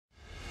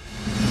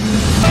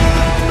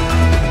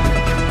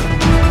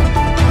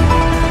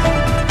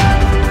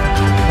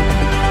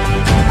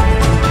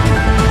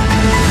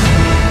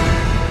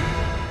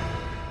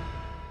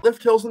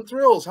Kills and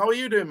Thrills. How are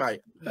you doing,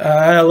 mate?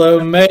 Hello,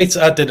 mate.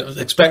 I didn't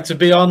expect to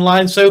be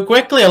online so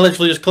quickly. I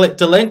literally just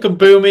clicked a link and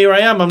boom, here I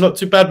am. I'm not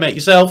too bad, mate.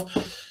 Yourself?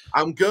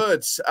 I'm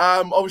good.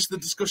 Obviously,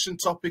 the discussion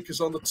topic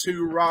is on the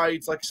 2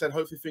 rides. Like I said,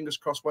 hopefully, fingers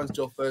crossed,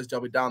 Wednesday or Thursday,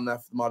 I'll be down there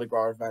for the Mardi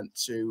Gras event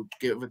to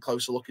give a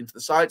closer look into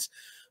the sites.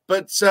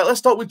 But let's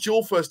start with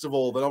Duel first of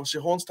all. Then,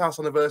 obviously, Haunted House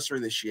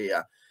anniversary this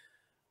year.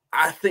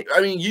 I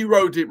mean, you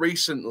rode it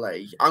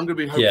recently. I'm going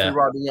to be hopefully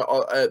riding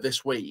it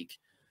this week.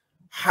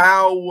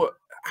 How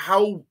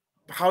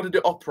did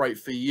it operate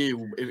for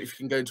you, if you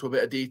can go into a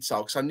bit of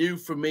detail? Because I knew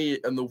for me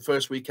in the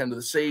first weekend of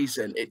the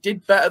season, it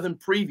did better than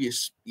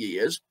previous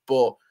years,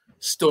 but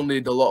still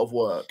needed a lot of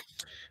work.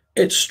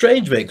 It's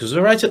strange, mate, because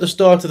right at the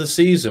start of the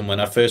season when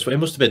I first went, it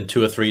must have been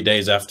 2 or 3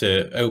 days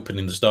after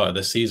opening the start of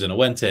the season, I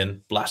went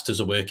in, blasters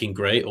are working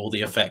great, all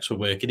the effects were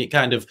working. It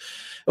kind of,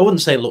 I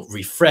wouldn't say it looked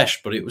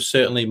refreshed, but it was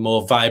certainly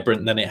more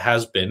vibrant than it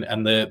has been,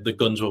 and the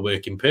guns were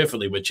working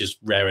perfectly, which is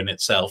rare in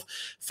itself.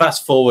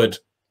 Fast forward,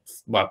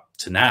 well,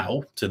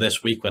 to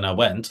this week when I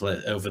went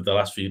over the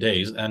last few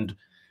days, and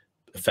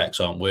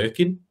effects aren't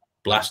working.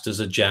 Blasters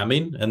are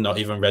jamming and not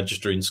even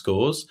registering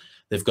scores.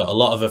 They've got a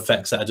lot of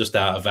effects that are just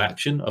out of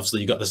action.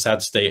 Obviously, you've got the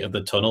sad state of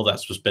the tunnel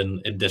that's just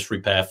been in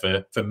disrepair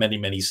for many,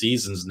 many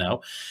seasons now.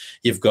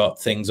 You've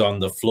got things on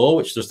the floor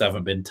which just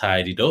haven't been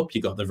tidied up.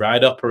 You've got the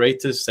ride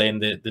operators saying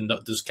they're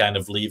not just kind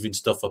of leaving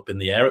stuff up in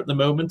the air at the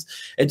moment.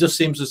 It just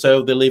seems as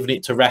though they're leaving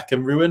it to rack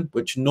and ruin,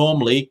 which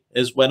normally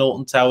is when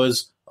Alton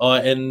Towers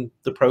are in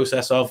the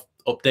process of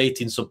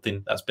updating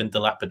something that's been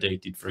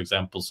dilapidated, for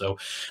example. So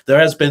there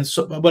has been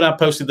when I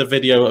posted the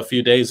video a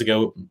few days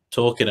ago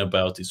talking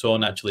about it,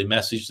 someone actually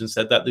messaged and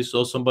said that they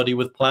saw somebody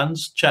with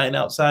plans chatting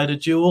outside a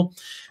Duel.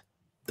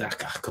 That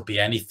could be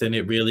anything.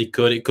 It really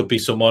could. It could be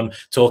someone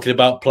talking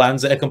about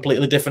plans at a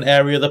completely different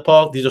area of the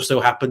park. They just so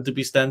happen to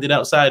be standing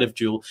outside of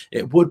Duel.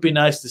 It would be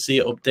nice to see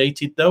it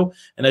updated, though.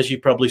 And as you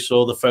probably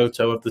saw the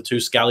photo of the 2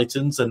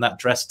 skeletons and that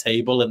dress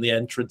table in the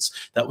entrance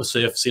that was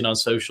surfacing on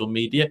social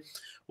media,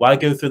 why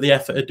go through the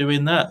effort of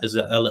doing that? Is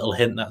it a little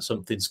hint that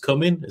something's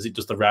coming? Is it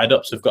just the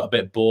ride-ups have got a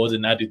bit bored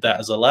and added that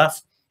as a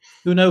laugh?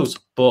 Who knows?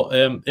 But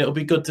it'll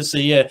be good to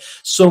see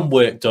some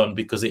work done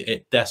because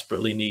it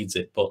desperately needs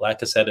it. But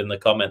like I said in the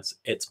comments,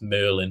 it's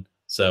Merlin.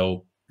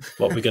 So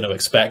what we're going to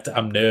expect,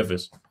 I'm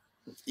nervous.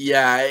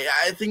 Yeah,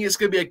 I think it's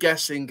going to be a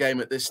guessing game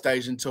at this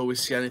stage until we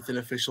see anything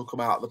official come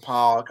out of the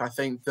park. I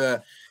think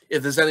that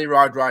if there's any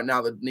ride right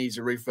now that needs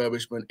a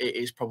refurbishment, it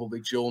is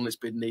probably Duel, and it's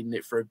been needing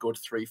it for a good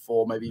 3,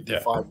 4, maybe even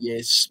 5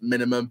 years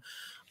minimum.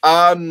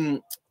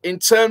 In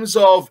terms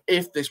of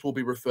if this will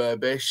be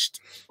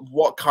refurbished,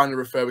 what kind of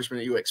refurbishment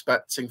are you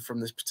expecting from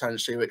this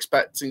potentially? Are you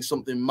expecting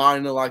something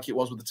minor like it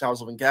was with the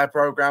Towers of Care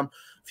program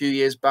a few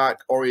years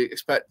back, or are you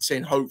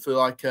expecting hopefully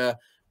like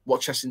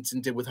what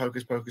Chessington did with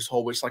Hocus Pocus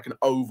Hall, which is like an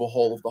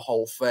overhaul of the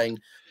whole thing,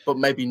 but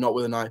maybe not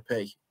with an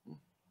IP?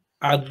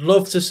 I'd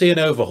love to see an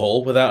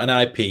overhaul without an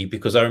IP,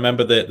 because I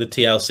remember the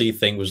TLC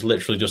thing was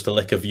literally just a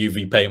lick of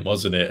UV paint,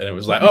 wasn't it? And it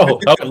was like, oh,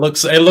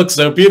 it looks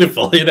so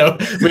beautiful, you know.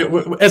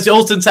 As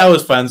Alton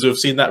Towers fans who have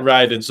seen that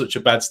ride in such a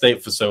bad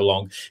state for so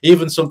long,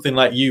 even something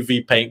like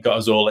UV paint got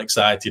us all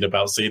excited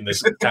about seeing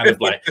this kind of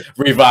like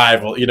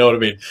revival, you know what I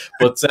mean?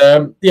 But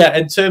yeah,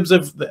 in terms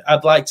of,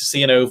 I'd like to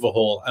see an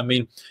overhaul. I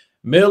mean,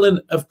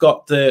 Merlin have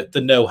got the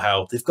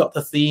know-how, they've got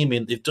the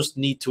theming, they just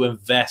need to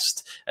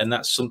invest, and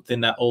that's something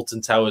that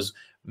Alton Towers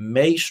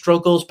may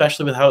struggle,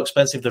 especially with how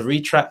expensive the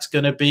retract's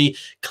going to be.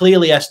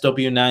 Clearly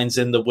SW9's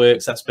in the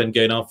works. That's been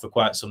going on for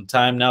quite some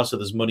time now, so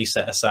there's money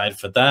set aside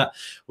for that.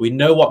 We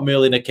know what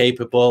Merlin are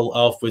capable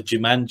of with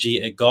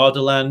Jumanji at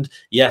Gardaland.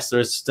 Yes,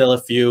 there's still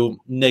a few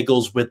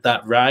niggles with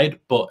that ride,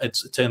 but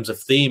it's, in terms of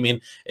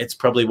theming, it's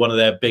probably one of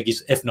their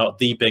biggest, if not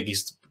the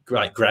biggest,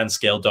 like grand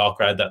scale dark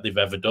ride that they've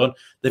ever done.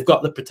 They've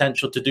got the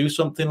potential to do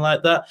something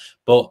like that,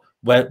 but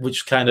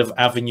which kind of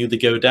avenue they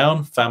go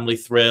down, family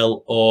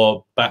thrill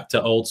or back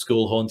to old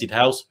school haunted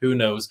house, who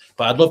knows?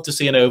 But I'd love to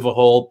see an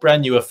overhaul,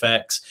 brand new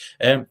effects,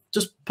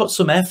 just put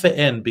some effort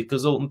in,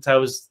 because Alton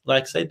Towers,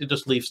 like I said, they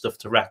just leave stuff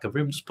to rack and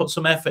room. Just put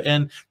some effort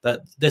in,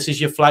 that this is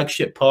your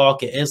flagship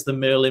park. It is the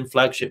Merlin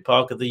flagship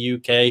park of the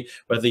UK,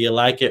 whether you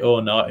like it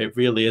or not. It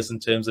really is in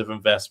terms of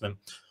investment.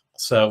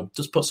 So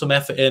just put some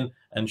effort in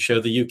and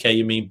show the UK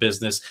you mean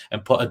business,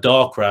 and put a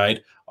dark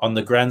ride on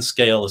the grand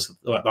scale,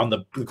 on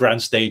the grand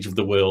stage of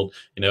the world.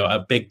 You know, a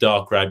big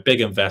dark ride,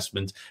 big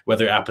investment,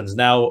 whether it happens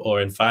now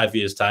or in 5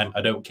 years' time,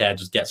 I don't care.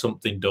 Just get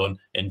something done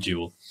in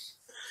Duel.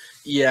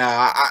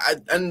 Yeah,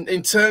 and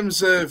in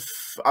terms of,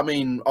 I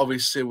mean,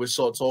 obviously we're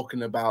sort of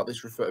talking about this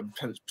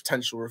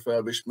potential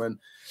refurbishment.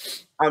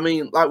 I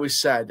mean, like we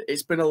said,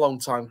 it's been a long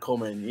time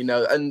coming, you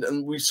know,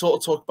 and we sort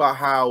of talk about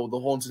how the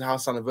Haunted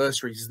House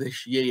anniversary is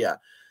this year.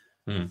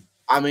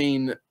 I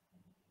mean,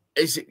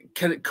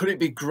 could it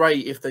be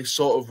great if they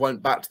sort of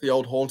went back to the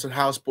old haunted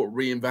house but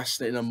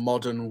reinvested it in a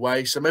modern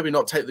way? So maybe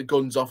not take the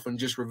guns off and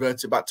just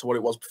revert it back to what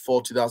it was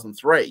before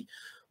 2003,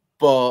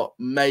 but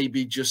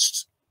maybe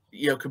just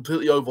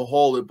completely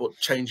overhaul it, but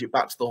change it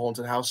back to the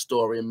haunted house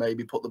story and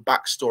maybe put the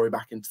backstory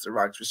back into the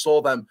ride. We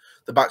saw the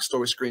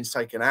backstory screens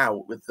taken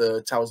out with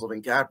the Towers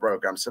Living Care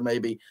program, so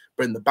maybe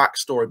bring the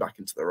backstory back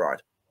into the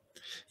ride.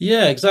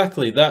 Yeah,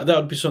 exactly. That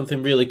would be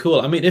something really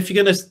cool. I mean, if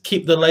you're going to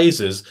keep the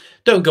lasers,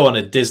 don't go on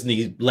a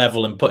Disney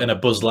level and put in a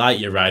Buzz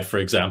Lightyear ride, for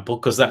example,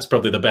 because that's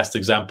probably the best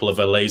example of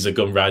a laser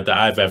gun ride that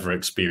I've ever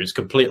experienced.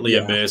 Completely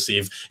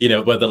immersive,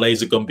 where the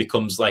laser gun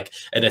becomes like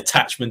an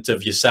attachment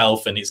of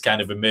yourself and it's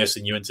kind of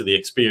immersing you into the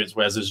experience.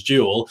 Whereas as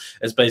Duel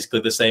is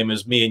basically the same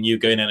as me and you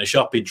going in a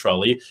shopping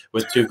trolley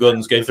with two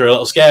guns going through a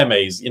little scare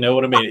maze. You know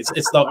what I mean?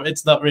 It's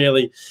not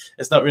really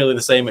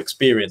the same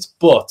experience.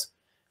 But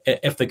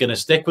if they're going to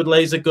stick with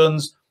laser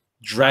guns,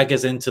 drag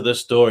us into the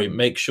story.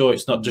 Make sure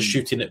it's not just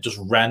shooting at just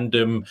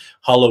random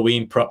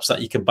Halloween props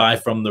that you can buy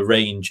from the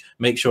range.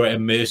 Make sure it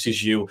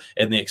immerses you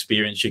in the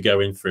experience you're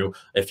going through.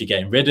 If you're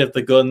getting rid of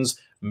the guns,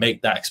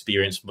 make that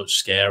experience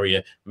much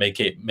scarier.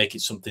 Make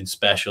it something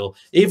special.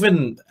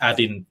 Even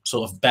adding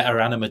sort of better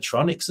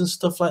animatronics and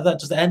stuff like that.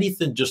 Just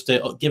anything, just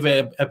to give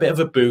it a bit of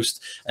a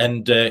boost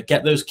and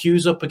get those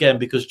queues up again,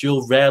 because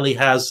Duel rarely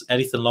has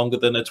anything longer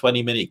than a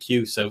 20-minute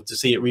queue. So to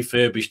see it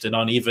refurbished and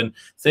on even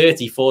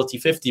 30, 40,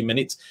 50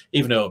 minutes,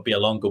 even though it'll be a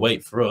longer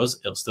wait for us,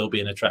 it'll still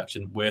be an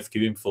attraction worth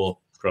queuing for.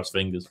 Cross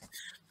fingers.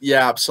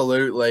 Yeah,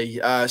 absolutely.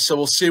 So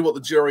we'll see what the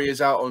jury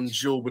is out on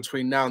Duel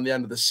between now and the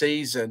end of the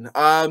season.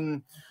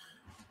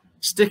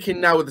 Sticking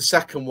now with the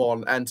second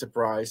one,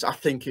 Enterprise, I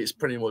think it's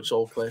pretty much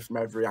all clear from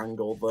every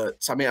angle that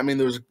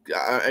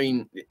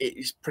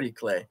it's pretty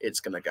clear it's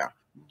going to go.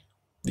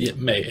 Yeah,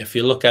 mate, if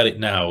you look at it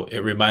now,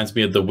 it reminds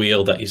me of the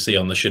wheel that you see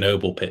on the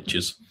Chernobyl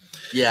pictures.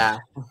 Yeah.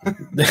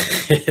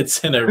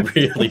 It's in a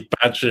really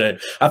bad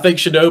shape. I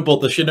think the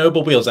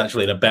Chernobyl wheel is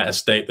actually in a better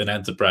state than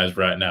Enterprise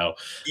right now.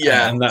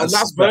 Yeah, and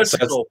that's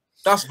vertical.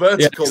 That's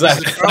vertical. Yeah,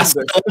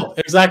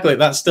 exactly.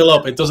 That's still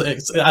up.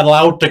 It's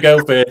allowed to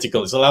go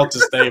vertical. It's allowed to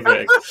stay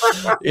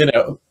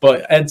vertical.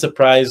 But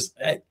Enterprise,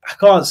 I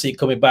can't see it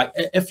coming back.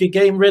 If you're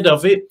getting rid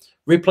of it,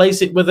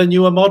 replace it with a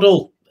newer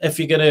model. If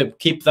you're going to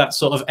keep that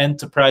sort of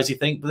Enterprise-y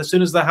thing. But as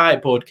soon as the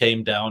hype board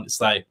came down,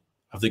 it's like,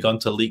 have they gone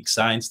to leak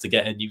signs to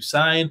get a new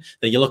sign?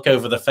 Then you look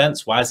over the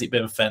fence. Why has it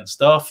been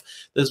fenced off?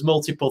 There's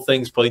multiple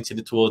things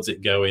pointing towards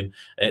it going.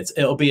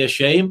 It'll be a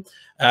shame.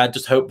 I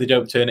just hope they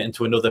don't turn it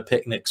into another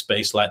picnic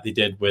space like they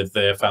did with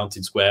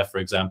Fountain Square, for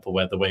example,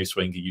 where the wave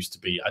swinger used to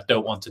be. I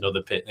don't want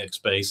another picnic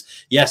space.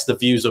 Yes, the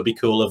views will be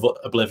cool of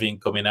Oblivion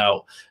coming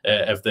out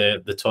of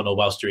the tunnel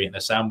whilst you're eating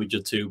a sandwich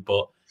or two,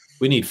 but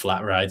we need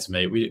flat rides,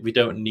 mate. We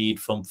don't need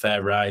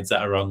funfair rides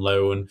that are on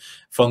loan.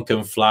 Funk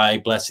and Fly,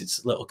 bless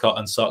its little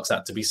cotton socks,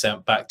 had to be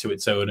sent back to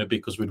its owner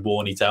because we'd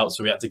worn it out,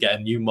 so we had to get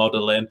a new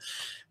model in.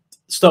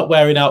 Stop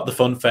wearing out the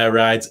funfair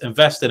rides.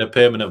 Invest in a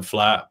permanent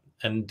flat.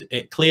 And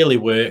it clearly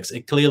works.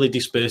 It clearly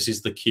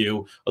disperses the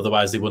queue.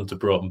 Otherwise, they wouldn't have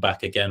brought them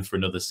back again for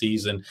another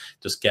season.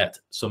 Just get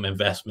some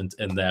investment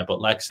in there.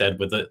 But like I said,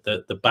 with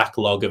the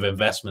backlog of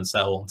investments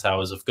that Alton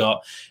Towers have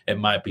got, it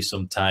might be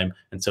some time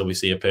until we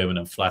see a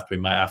permanent flat. We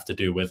might have to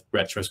do with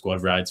Retro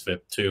Squad rides for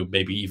 2,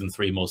 maybe even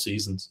 3 more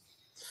seasons.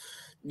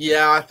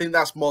 Yeah, I think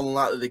that's more than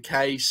likely the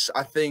case.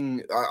 I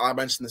think I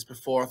mentioned this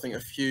before. I think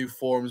a few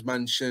forums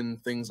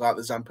mentioned things like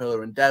the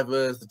Zampilla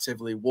Endeavours, the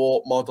Tivoli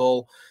Warp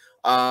model.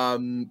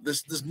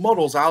 There's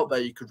models out there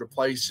you could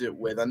replace it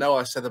with. I know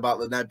I said about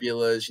the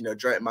Nebulas,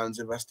 Drake Man's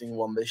investing in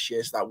one this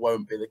year, so that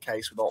won't be the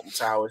case with Alton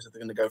Towers if they're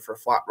going to go for a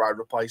flat ride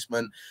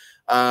replacement.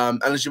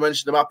 And as you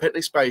mentioned about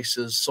picnic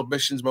spaces,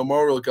 Submissions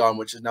Memorial Garden,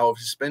 which is now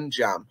obviously Spin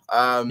Jam.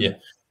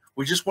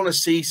 We just want to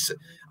see.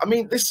 I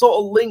mean, this sort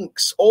of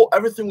links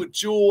everything with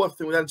Duel,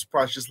 everything with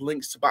Enterprise, just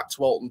links back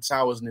to Alton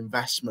Towers and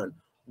investment.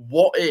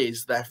 What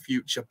is their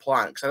future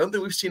plan? Because I don't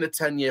think we've seen a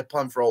 10-year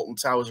plan for Alton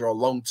Towers or a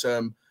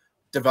long-term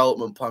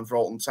development plan for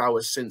Alton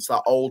Towers since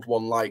that old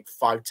one like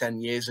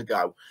 5-10 years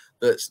ago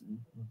that's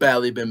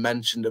barely been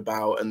mentioned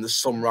about, and there's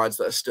some rides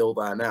that are still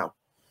there now.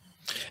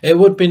 It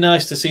would be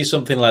nice to see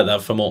something like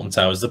that from Alton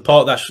Towers. The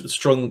part that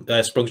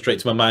sprung straight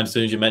to my mind as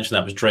soon as you mentioned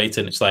that was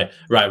Drayton. It's like,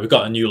 right, we've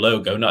got a new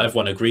logo. Not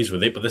everyone agrees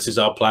with it, but this is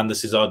our plan.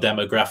 This is our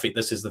demographic.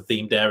 This is the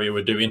themed area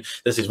we're doing.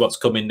 This is what's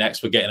coming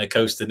next. We're getting a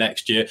coaster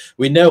next year.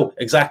 We know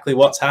exactly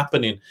what's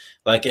happening.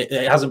 Like it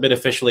hasn't been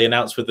officially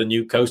announced with the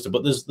new coaster,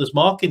 but there's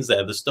markings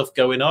there. There's stuff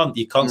going on.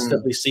 You're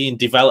constantly seeing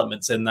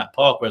developments in that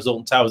park, whereas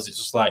Alton Towers, it's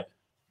just like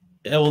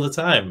all the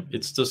time.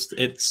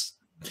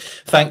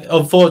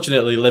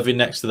 Unfortunately, living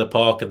next to the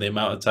park and the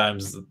amount of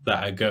times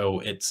that I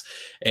go, it's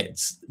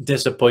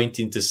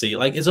disappointing to see.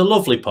 Like, it's a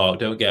lovely park,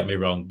 don't get me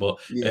wrong, but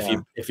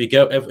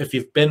if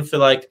you've been for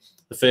like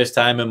the first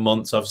time in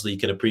months, obviously you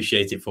can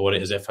appreciate it for what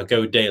it is. If I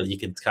go daily, you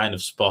can kind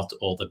of spot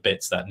all the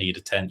bits that need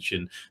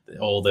attention,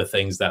 all the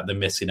things that they're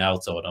missing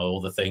out on,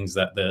 all the things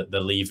that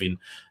they're leaving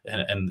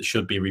and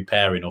should be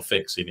repairing or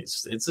fixing.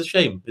 It's a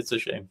shame. It's a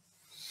shame.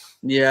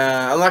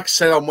 Yeah, and like I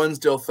said, on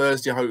Wednesday or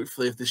Thursday,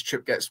 hopefully, if this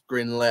trip gets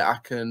greenlit,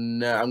 I'm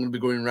going to be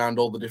going around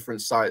all the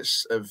different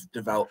sites of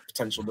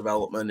potential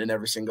development in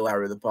every single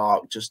area of the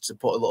park, just to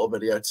put a little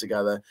video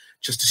together,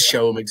 just to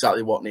show them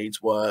exactly what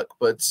needs work.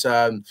 But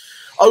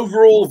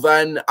overall,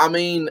 then, I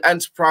mean,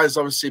 Enterprise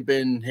obviously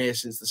been here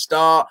since the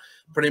start,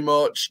 pretty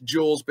much.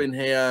 Duel's been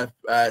here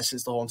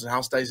since the Haunted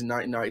House days in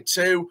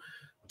 1992.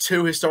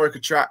 2 historic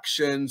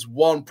attractions,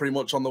 1 pretty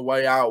much on the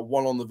way out,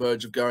 1 on the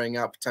verge of going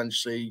out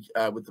potentially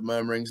with the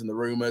murmurings and the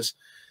rumors.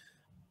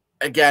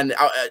 Again,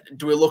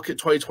 do we look at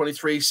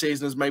 2023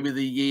 season as maybe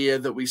the year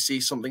that we see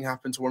something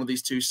happen to one of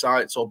these 2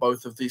 sites or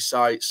both of these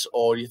sites,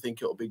 or do you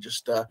think it'll be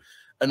just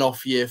an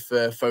off year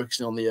for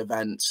focusing on the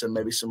events and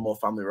maybe some more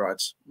family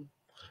rides?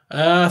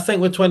 I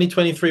think with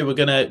 2023, we're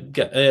going to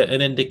get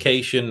an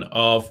indication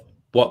of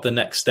what the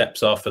next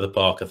steps are for the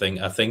park. I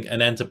think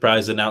an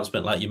Enterprise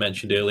announcement, like you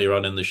mentioned earlier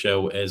on in the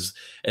show, is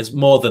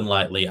more than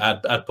likely.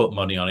 I'd put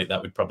money on it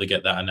that we'd probably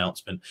get that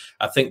announcement.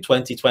 I think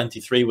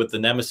 2023 with the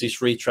Nemesis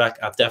retrack,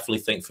 I definitely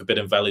think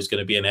Forbidden Valley is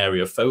going to be an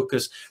area of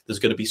focus. There's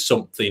going to be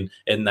something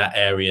in that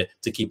area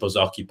to keep us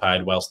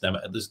occupied whilst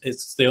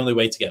it's the only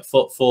way to get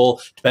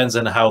footfall. Depends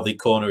on how they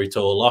corner it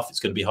all off. It's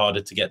going to be harder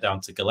to get down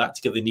to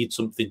Galactica. They need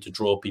something to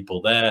draw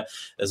people there.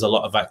 There's a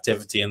lot of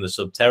activity in the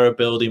Subterra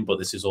building, but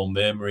this is all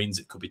murmurings.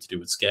 It could be to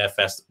do with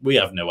Scarefest. We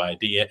have no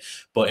idea,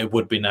 but it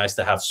would be nice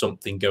to have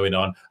something going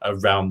on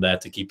around there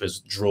to keep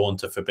us drawn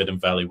to Forbidden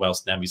Valley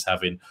whilst Nemi's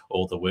having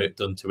all the work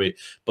done to it.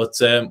 But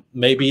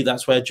maybe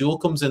that's where Duel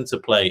comes into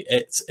play.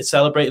 It's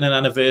celebrating an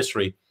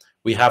anniversary.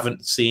 We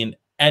haven't seen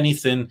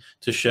anything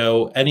to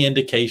show any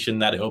indication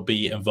that it'll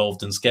be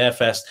involved in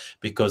Scarefest,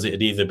 because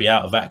it'd either be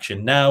out of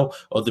action now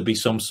or there'd be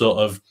some sort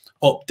of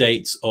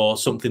updates or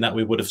something that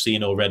we would have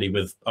seen already,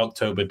 with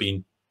October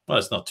being, well,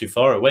 it's not too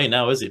far away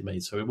now, is it,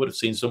 mate? So we would have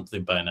seen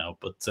something by now.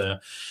 But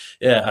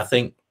yeah, I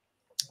think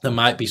there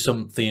might be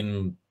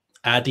something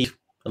added,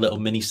 a little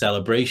mini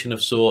celebration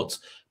of sorts.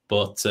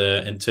 But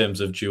in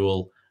terms of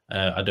Duel,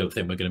 I don't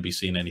think we're going to be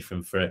seeing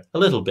anything for a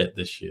little bit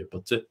this year.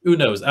 But who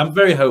knows? I'm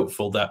very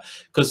hopeful that,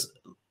 because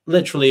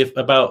literally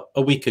about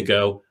a week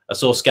ago, I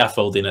saw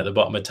scaffolding at the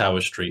bottom of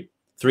Tower Street.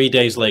 3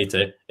 days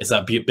later, it's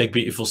that big,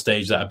 beautiful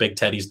stage that a big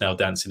Teddy's now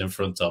dancing in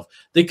front of.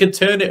 They can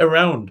turn it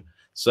around.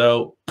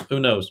 So who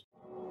knows?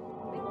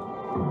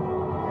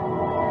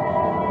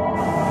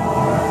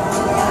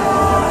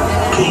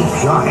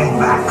 Keep your head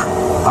back.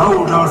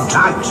 Hold on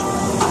tight.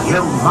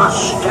 You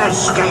must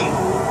escape.